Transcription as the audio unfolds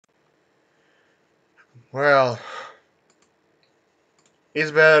Well,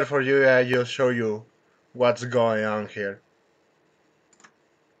 it's better for you I just show you what's going on here.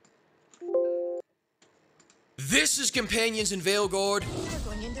 This is Companions in Veilguard. We're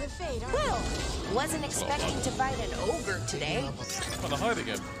going into the fade, aren't we? Well, wasn't expecting to fight an ogre today. On the hide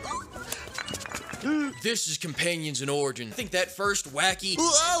again. This is Companions in Origin. I think that first wacky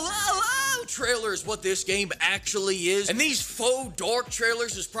trailer is what this game actually is. And these faux dark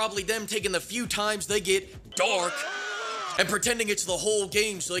trailers is probably them taking the few times they get dark and pretending it's the whole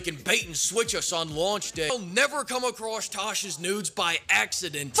game so they can bait and switch us on launch day. I'll never come across Tasha's nudes by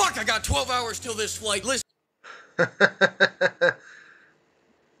accident. Fuck, I got 12 hours till this flight. Listen.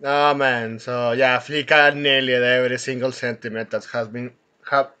 Oh man, so yeah, Flickr nearly every single sentiment that has been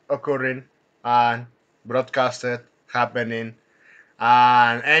occurring and broadcasted, happening.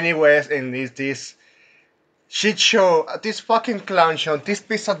 And anyways, in this shit show, this fucking clown show, this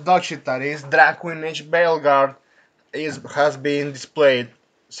piece of dog shit that is Drag Queen Age DEIguard has been displayed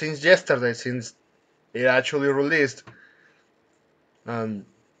since yesterday, since it actually released.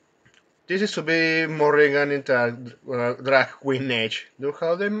 This is to be Morrigan into Drag Queen Age. Look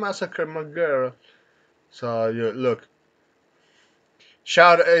how they massacre my girl. So you look.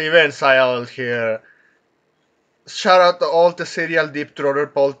 Shout events I here. Shout out to all the serial deep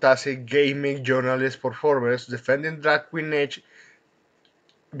throater Paul Tassi gaming journalist performers defending Drag Queen Age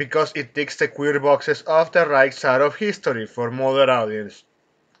because it ticks the queer boxes of the right side of history for modern audience.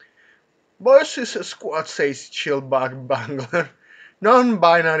 Boys is a squad says chillback bangler.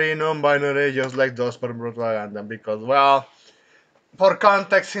 Non-binary, just like those for propaganda. Because, well, for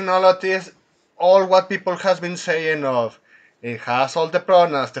context in all of this, all what people has been saying of, it has all the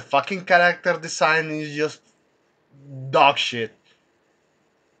pronouns, the fucking character design is just dog shit.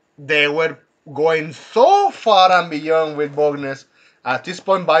 They were going so far and beyond with boldness. At this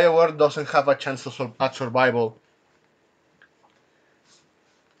point, BioWare doesn't have a chance at survival.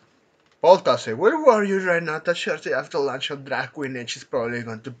 Poltase, where were you right now that shortly after launch of Drag Queen Age is probably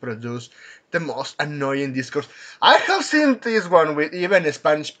going to produce the most annoying discourse? I have seen this one with even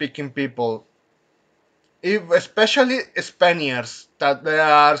Spanish-speaking people, especially Spaniards, that they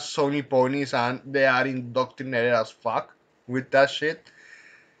are Sony ponies and they are indoctrinated as fuck with that shit.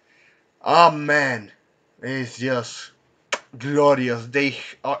 Oh man, it's just glorious. They,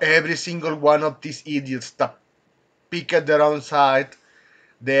 every single one of these idiots that pick at their own side,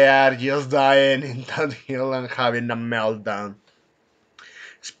 they are just dying in that hill and having a meltdown.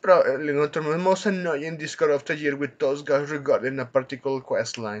 It's probably one of the most annoying Discord of the year with those guys regarding a particular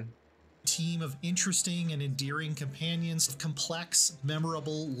quest line. Team of interesting and endearing companions, of complex,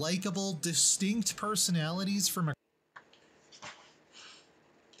 memorable, likable, distinct personalities from a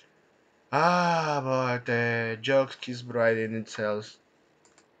But the jokes keeps writing itself.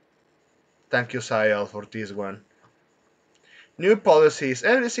 Thank you, Sayal, for this one. New policies.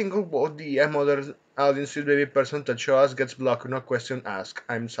 Every single DM other audience with baby person that shows us gets blocked, no question asked.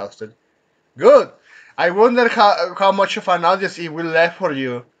 I'm exhausted. Good! I wonder how much of an audience it will left for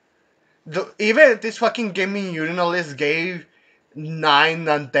you. Even this fucking gaming urinalist gave 9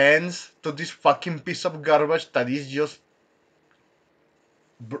 and 10s to this fucking piece of garbage that is just...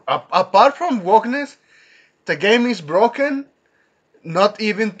 Apart from wokeness, the game is broken. Not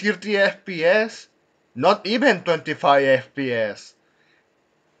even 30 FPS. Not even 25 FPS.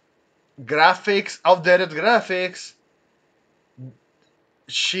 Graphics, outdated graphics,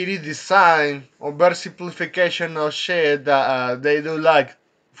 shitty design, oversimplification of shit that they do like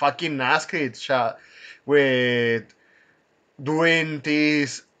fucking NASCAR with doing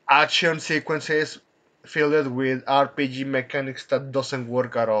these action sequences filled with RPG mechanics that doesn't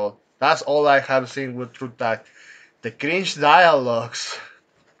work at all. That's all I have seen with True Tag. The cringe dialogues.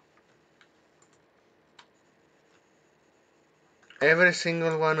 Every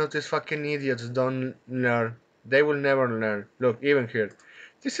single one of these fucking idiots don't learn. They will never learn. Look, even here.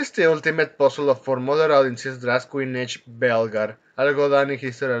 This is the ultimate puzzle for modern audiences Drag Queen Age Belgar. I'll go down in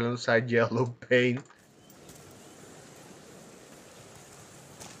history alongside Yellow Pain.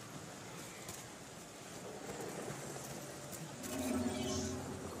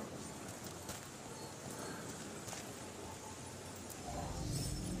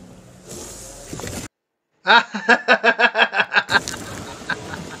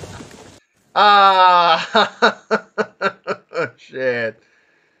 Shit.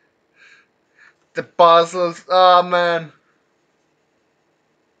 The puzzles. Oh man.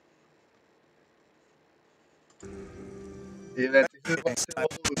 Even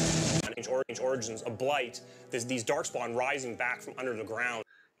Origins, a blight. There's these darkspawn rising back from under the ground.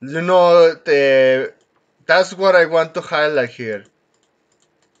 You know, that's what I want to highlight here.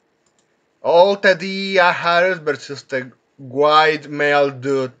 Old DEIguard versus the white male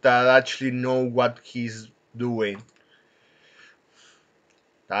dude that actually know what he's doing.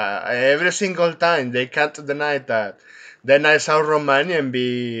 Every single time, they can't deny that. Then I saw Romanian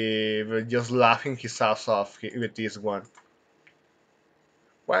be just laughing his ass off with this one.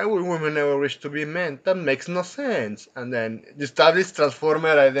 Why would women ever wish to be men? That makes no sense. And then establish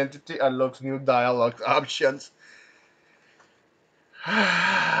transformer identity unlocks new dialogue options.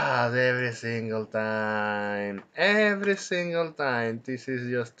 Every single time. Every single time. This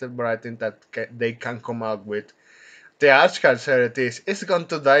is just the bright thing that they can come out with. The Archcard said it's going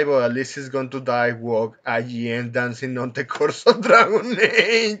to die, but at least it's going to die walk IGN dancing on the course of Dragon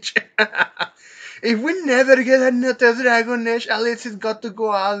Age. If we never get another Dragon Age, at least it's got to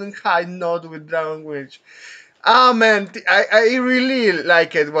go out and high note with Dragon Age. Ah man, I really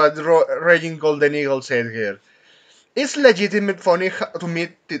like it what Raging Golden Eagle said here. It's legitimate funny to me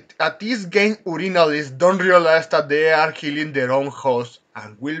that at this game urinalists don't realize that they are killing their own host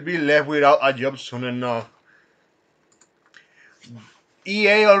and will be left without a job soon enough.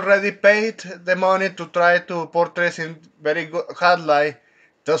 EA already paid the money to try to portray in very good hard light.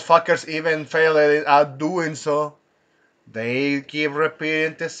 Those fuckers even failed at doing so. They keep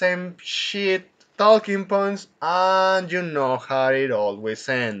repeating the same shit talking points, and you know how it always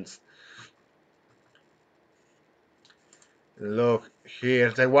ends. Look,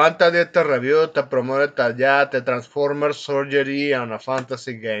 here, they wanted it to review, to promote it, yeah, the Transformers surgery on a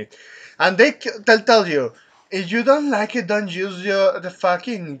fantasy game. And they'll tell you, if you don't like it, don't use the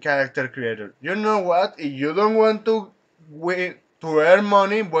fucking character creator. You know what? If you don't want to earn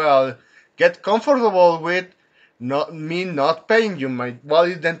money, well, get comfortable with not paying. You might well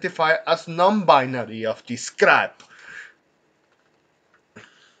identify as non-binary of this crap.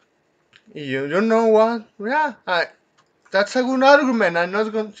 You know what? Yeah, that's a good argument. I'm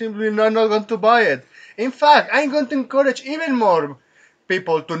not going simply not going to buy it. In fact, I'm going to encourage even more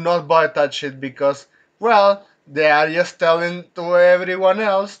people to not buy that shit because, well, they are just telling to everyone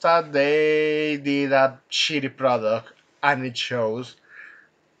else that they did a shitty product, and it shows.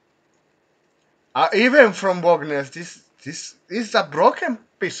 Even from Wognes, this is a broken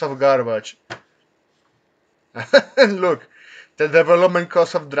piece of garbage. Look, the development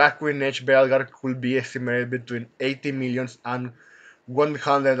cost of Drag Queen Age DEIguard could be estimated between 80 millions and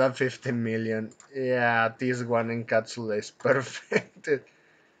 150 million. Yeah, this one encapsulates perfect.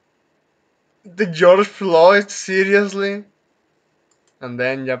 The George Floyd, seriously? And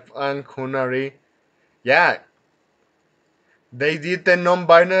then Japan Kunari. Yeah, they did the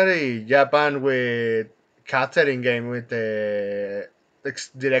non-binary Japan with catering game with the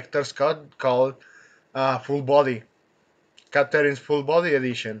director Scott called Full Body. Catering's Full Body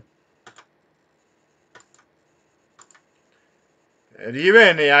Edition. And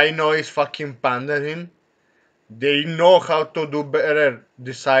even I know it's fucking pandering. They know how to do better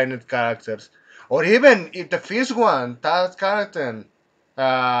designed characters. Or even if the first one, that character,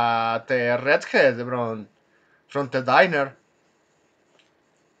 the redhead from the diner.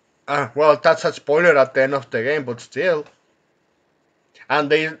 Well, that's a spoiler at the end of the game, but still. And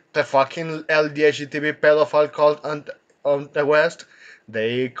the fucking LGBTV pedophile cult on the West,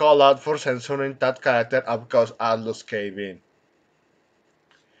 they call out for censoring that character because Atlus cave in.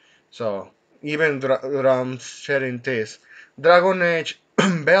 So, even Drums sharing this. Dragon Age,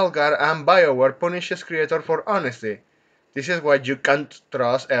 Belgar, and BioWare punishes creator for honesty. This is why you can't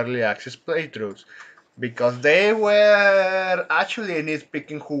trust early access playthroughs. Because they were actually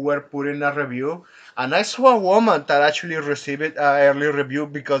nitpicking who were putting a review. And I saw a woman that actually received an early review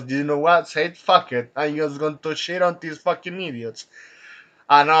because you know what? Said fuck it. I'm just going to shit on these fucking idiots.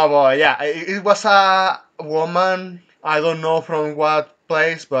 I know, boy. Yeah, it was a woman. I don't know from what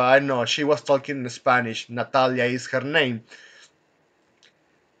place, but I know she was talking in Spanish. Natalia is her name.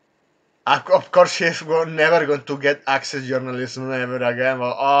 Of course, she's never going to get access journalism ever again.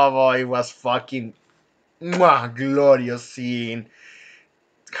 But oh boy, it was fucking glorious seeing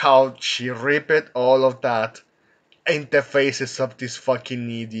how she ripped all of that in the faces of these fucking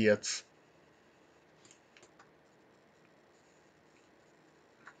idiots.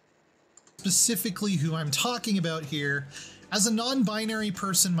 Specifically, who I'm talking about here, as a non-binary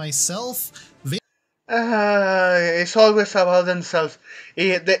person myself, It's always about themselves.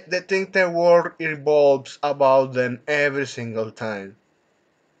 They think the world revolves about them every single time.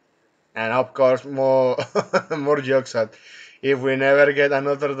 And of course, more more jokes at if we never get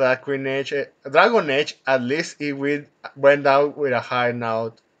another Dragon Age, at least if we went out with a high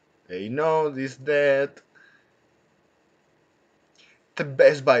note. They know this dead. The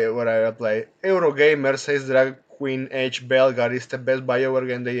best BioWare I ever played. Eurogamer says Drag Queen Age DEIguard is the best BioWare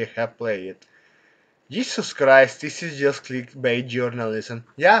game that you have played. Jesus Christ, this is just clickbait journalism.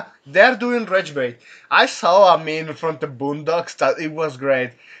 Yeah, they're doing rage bait. I saw a meme from the Boondocks that it was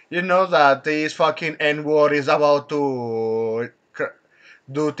great. You know that this fucking N-word is about to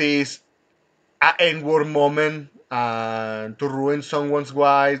do this N-word moment to ruin someone's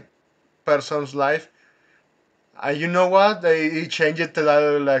white person's life. And you know what? They changed it to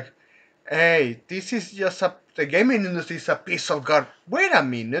that like, hey, this is just the gaming industry is a piece of garbage. Wait a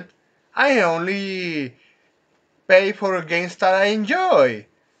minute. I only pay for games that I enjoy.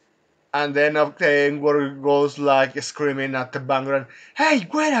 And then Octane goes like screaming at the background, hey,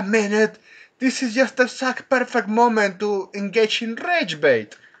 wait a minute! This is just the exact perfect moment to engage in rage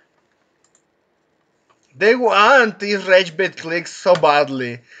bait. They want these rage bait clicks so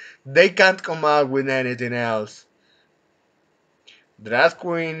badly, they can't come up with anything else.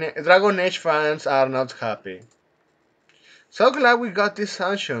 Dragon Age fans are not happy. So glad we got this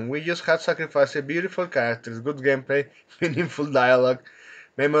sanction. We just had sacrificed beautiful characters, good gameplay, meaningful dialogue,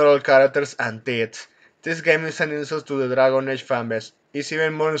 memorable characters, and tits. This game is an insult to the Dragon Age fanbase. It's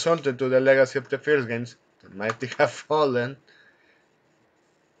even more insulting to the legacy of the first games. The mighty have fallen.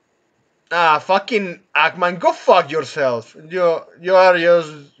 Ah, fucking Ackman, go fuck yourself. You are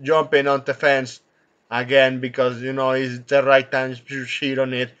just jumping on the fence again because you know it's the right time to shit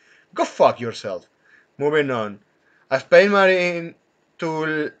on it. Go fuck yourself. Moving on. A Space Marine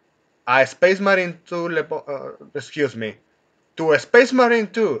to a Space Marine to excuse me. To a Space Marine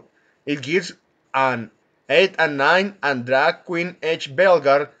 2, it gives an 8 and 9, and Drag Queen Age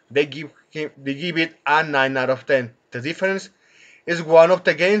DEIguard they give it a 9 out of 10. The difference is one of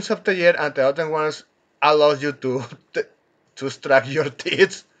the games of the year and the other ones allows you to strike your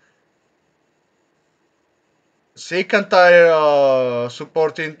teeth. Sick and tired of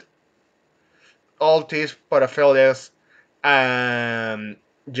supporting all these paraphilias and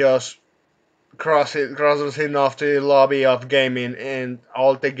just crossing off the lobby of gaming and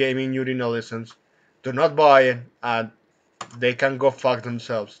all the gaming urinalisms. Do not buy it and they can go fuck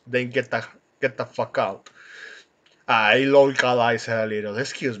themselves. They get the fuck out. I localize a little.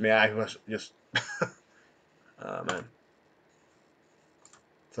 Excuse me, I was just oh man.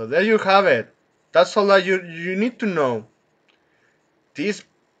 So there you have it. That's all that you need to know. This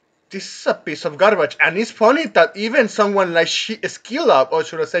this is a piece of garbage, and it's funny that even someone like Skill Up, or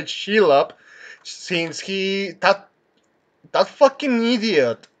should I say Shield Up, since that fucking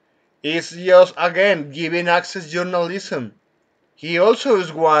idiot is just again giving access journalism. He also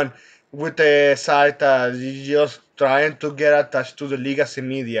is one with a site that is just trying to get attached to the legacy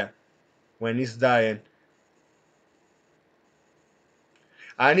media when he's dying.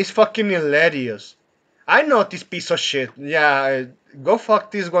 And it's fucking hilarious. I know this piece of shit. Yeah, go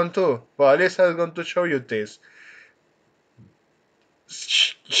fuck this one too. But at least I'm going to show you this.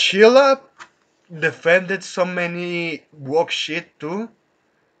 Sheila defended so many woke shit too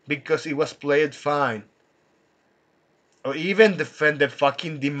because it was played fine. Or even defended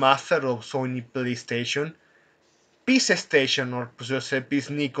fucking the master of Sony PlayStation. Peace Station, or should say Peace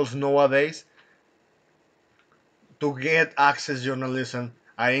Nichols nowadays, to get access journalism.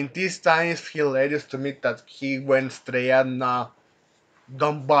 And in this time, it's hilarious to me that he went straight and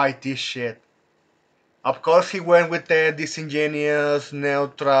don't buy this shit. Of course, he went with the disingenuous,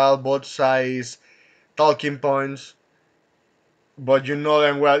 neutral, both sides talking points. But you know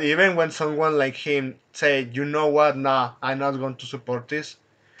them well. Even when someone like him say, you know what, nah, I'm not going to support this,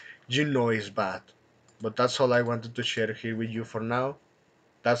 you know it's bad. But that's all I wanted to share here with you for now.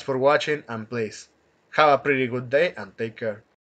 Thanks for watching, and please have a pretty good day and take care.